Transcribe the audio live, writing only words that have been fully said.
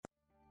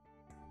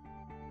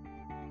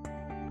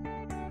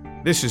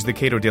This is the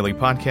Cato Daily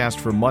Podcast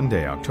for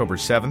Monday, October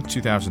 7th,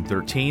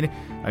 2013.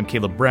 I'm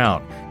Caleb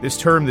Brown. This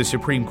term, the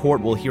Supreme Court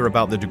will hear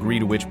about the degree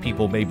to which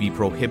people may be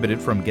prohibited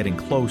from getting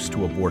close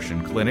to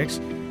abortion clinics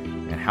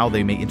and how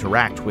they may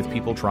interact with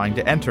people trying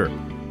to enter.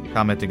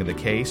 Commenting on the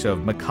case of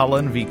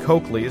McCullen v.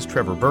 Coakley is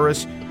Trevor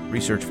Burrus,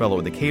 research fellow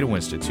at the Cato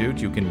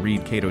Institute. You can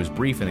read Cato's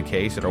brief in the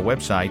case at our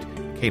website,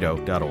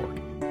 cato.org.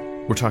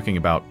 We're talking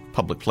about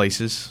public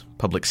places,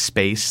 public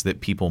space that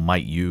people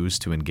might use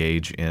to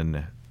engage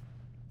in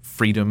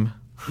freedom,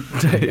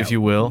 if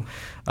you will.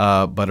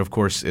 But of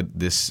course,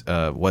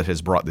 what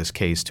has brought this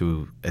case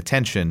to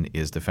attention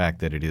is the fact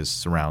that it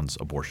surrounds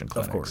abortion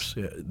clinics. Of course.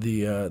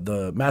 Yeah.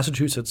 The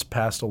Massachusetts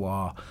passed a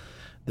law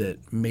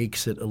that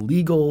makes it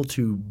illegal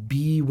to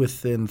be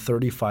within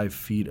 35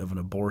 feet of an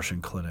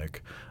abortion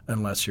clinic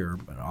unless you're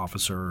an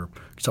officer,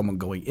 someone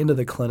going into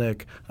the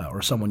clinic,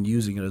 or someone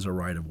using it as a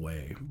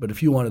right-of-way. But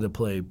if you wanted to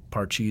play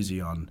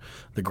parcheesi on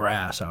the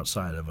grass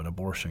outside of an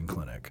abortion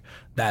clinic,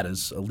 that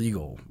is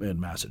illegal in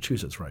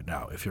Massachusetts right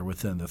now if you're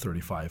within the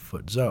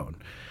 35-foot zone.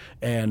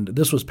 And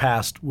this was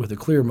passed with a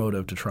clear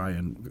motive to try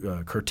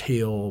and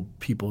curtail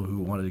people who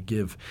wanted to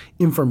give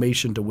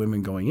information to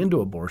women going into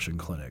abortion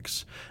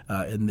clinics.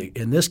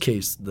 In this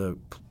case, the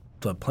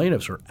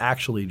plaintiffs are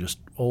actually just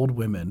older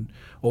women,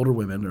 or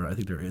I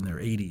think they're in their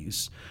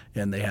 80s,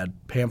 and they had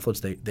pamphlets.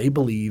 They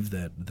believe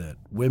that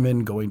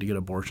women going to get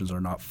abortions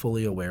are not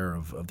fully aware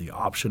of the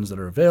options that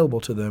are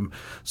available to them.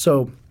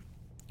 So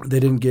they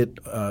didn't get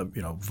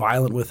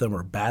violent with them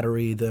or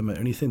battery them or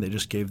anything. They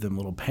just gave them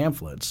little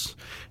pamphlets.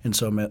 And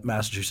so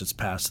Massachusetts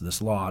passed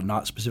this law,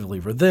 not specifically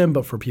for them,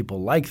 but for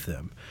people like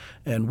them.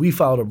 And we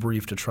filed a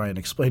brief to try and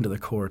explain to the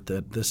court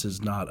that this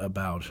is not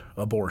about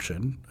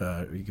abortion,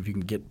 if you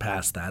can get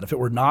past that. If it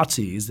were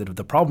Nazis, that if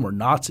the problem were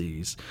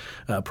Nazis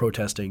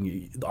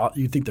protesting,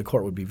 you'd think the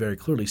court would be very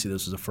clearly see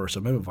this as a First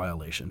Amendment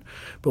violation.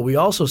 But we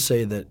also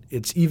say that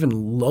it's even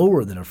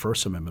lower than a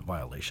First Amendment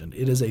violation.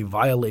 It is a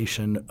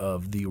violation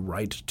of the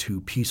right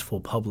to peaceful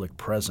public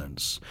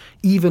presence,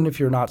 even if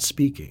you're not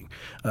speaking.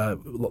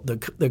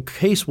 The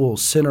case will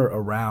center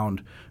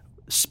around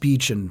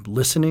speech and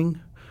listening,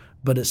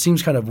 but it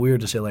seems kind of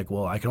weird to say I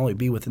can only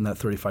be within that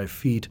 35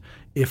 feet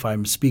if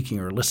I'm speaking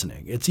or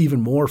listening. It's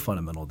even more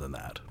fundamental than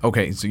that.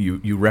 Okay, so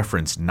you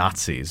referenced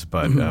Nazis,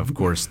 but of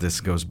course this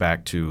goes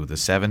back to the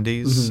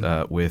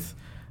 70s with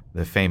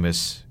the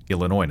famous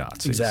Illinois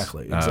Nazis,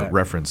 exactly.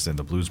 Referenced in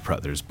the Blues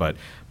Brothers. But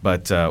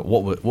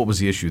what was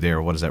the issue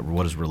there? What does that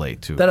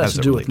relate to? That has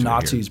to do with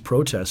Nazis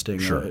protesting.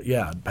 Sure.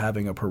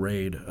 Having a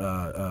parade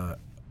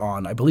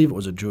on, I believe it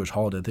was a Jewish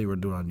holiday they were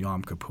doing on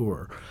Yom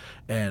Kippur,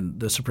 and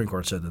the Supreme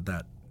Court said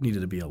that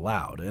needed to be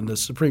allowed. And the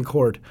Supreme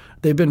Court,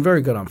 they've been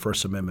very good on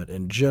First Amendment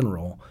in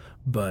general,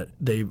 but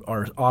they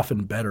are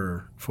often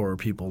better for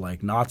people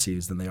like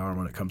Nazis than they are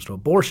when it comes to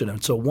abortion.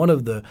 And so one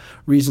of the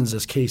reasons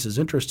this case is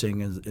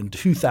interesting is in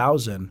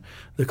 2000,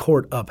 the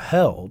court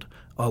upheld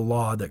a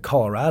law that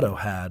Colorado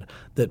had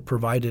that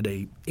provided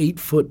a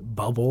 8-foot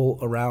bubble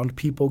around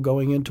people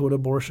going into an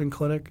abortion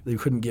clinic. They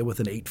couldn't get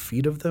within 8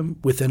 feet of them,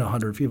 within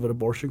 100 feet of an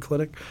abortion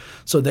clinic.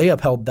 So they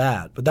upheld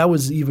that. But that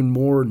was even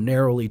more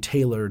narrowly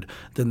tailored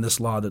than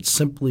this law that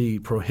simply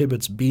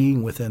prohibits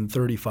being within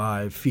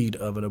 35 feet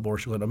of an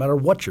abortion clinic, no matter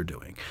what you're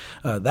doing.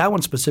 That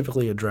one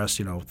specifically addressed,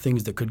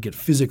 things that could get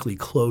physically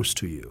close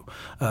to you.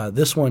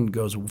 This one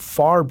goes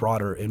far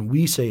broader, and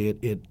we say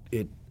it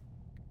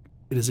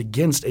is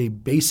against a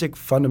basic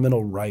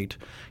fundamental right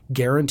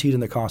guaranteed in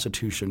the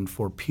Constitution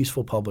for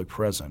peaceful public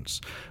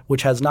presence,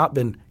 which has not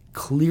been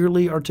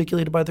clearly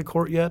articulated by the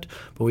court yet,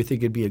 but we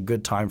think it'd be a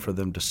good time for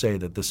them to say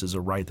that this is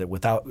a right that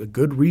without a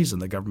good reason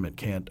the government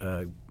can't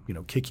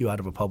kick you out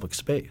of a public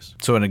space.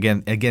 So, and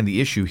again, the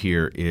issue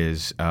here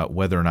is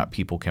whether or not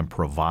people can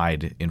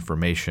provide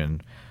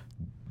information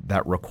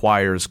that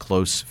requires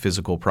close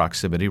physical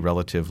proximity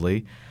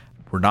relatively.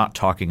 We're not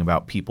talking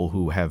about people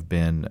who have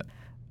been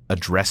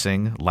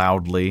addressing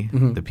loudly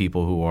the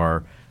people who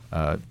are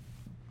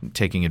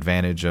taking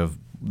advantage of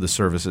the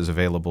services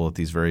available at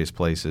these various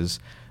places.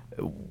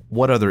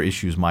 What other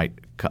issues might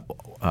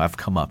have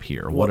come up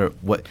here? What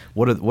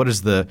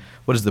is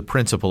the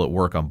principle at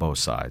work on both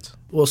sides?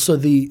 Well, so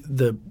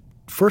the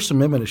First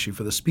Amendment issue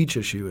for the speech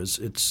issue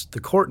is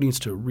the court needs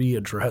to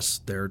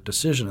readdress their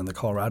decision in the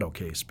Colorado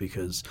case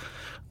because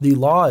the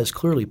law is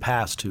clearly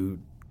passed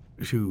to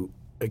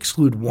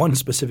exclude one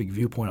specific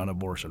viewpoint on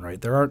abortion,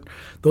 right?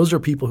 Those are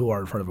people who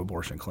are in front of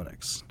abortion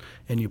clinics.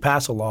 And you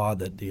pass a law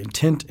that the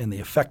intent and the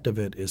effect of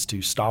it is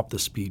to stop the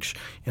speech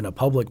in a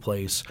public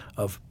place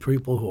of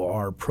people who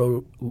are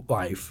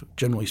pro-life,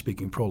 generally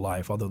speaking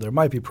pro-life, although there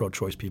might be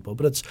pro-choice people,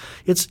 but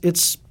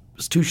it's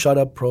to shut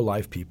up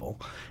pro-life people.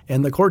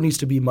 And the court needs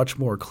to be much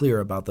more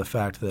clear about the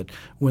fact that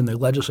when the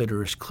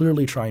legislator is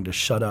clearly trying to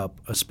shut up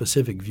a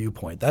specific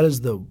viewpoint, that is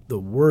the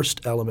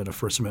worst element of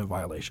First Amendment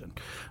violation.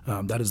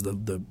 That is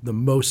the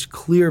most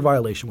clear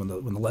violation when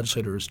the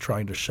legislator is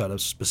trying to shut a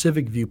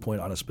specific viewpoint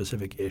on a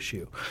specific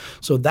issue.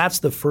 So that's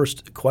the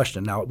first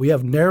question. Now, we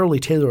have narrowly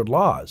tailored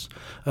laws.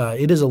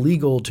 It is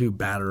illegal to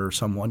batter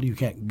someone. You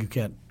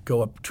can't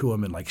go up to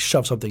them and like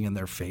shove something in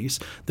their face.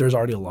 There's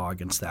already a law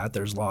against that.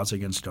 There's laws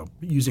against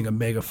using a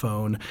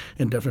megaphone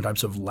and different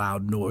types of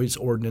loud noise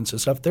ordinance and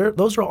stuff.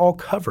 Those are all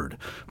covered.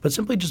 But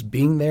simply just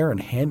being there and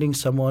handing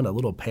someone a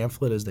little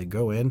pamphlet as they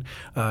go in,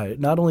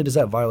 not only does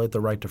that violate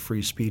the right to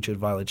free speech, it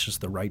violates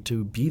just the right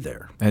to be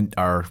there. And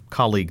our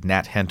colleague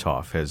Nat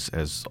Hentoff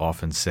has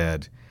often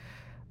said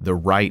the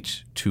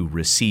right to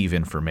receive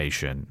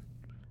information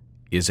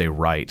is a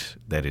right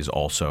that is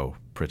also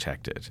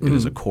protected. It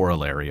is a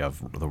corollary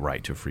of the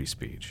right to free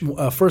speech.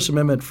 First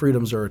Amendment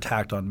freedoms are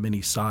attacked on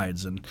many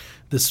sides, and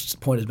this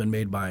point has been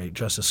made by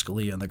Justice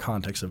Scalia in the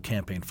context of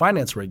campaign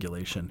finance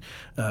regulation,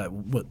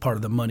 part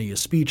of the money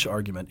is speech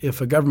argument. If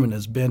a government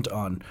is bent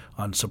on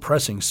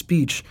suppressing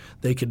speech,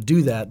 they could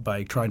do that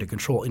by trying to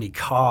control any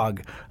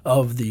cog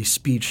of the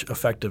speech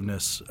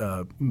effectiveness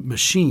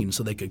machine.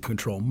 So they could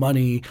control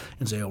money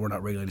and say, oh, we're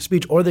not regulating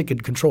speech, or they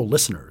could control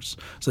listeners.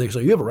 So they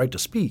say, you have a right to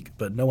speak,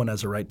 but no one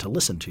has a right to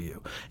listen to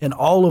you. And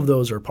all of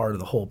those are part of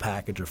the whole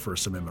package of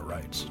First Amendment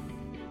rights.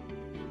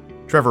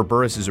 Trevor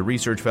Burrus is a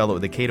research fellow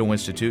at the Cato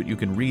Institute. You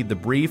can read the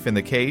brief in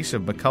the case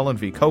of McCullen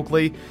v.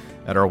 Coakley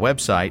at our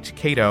website,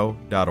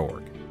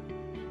 cato.org.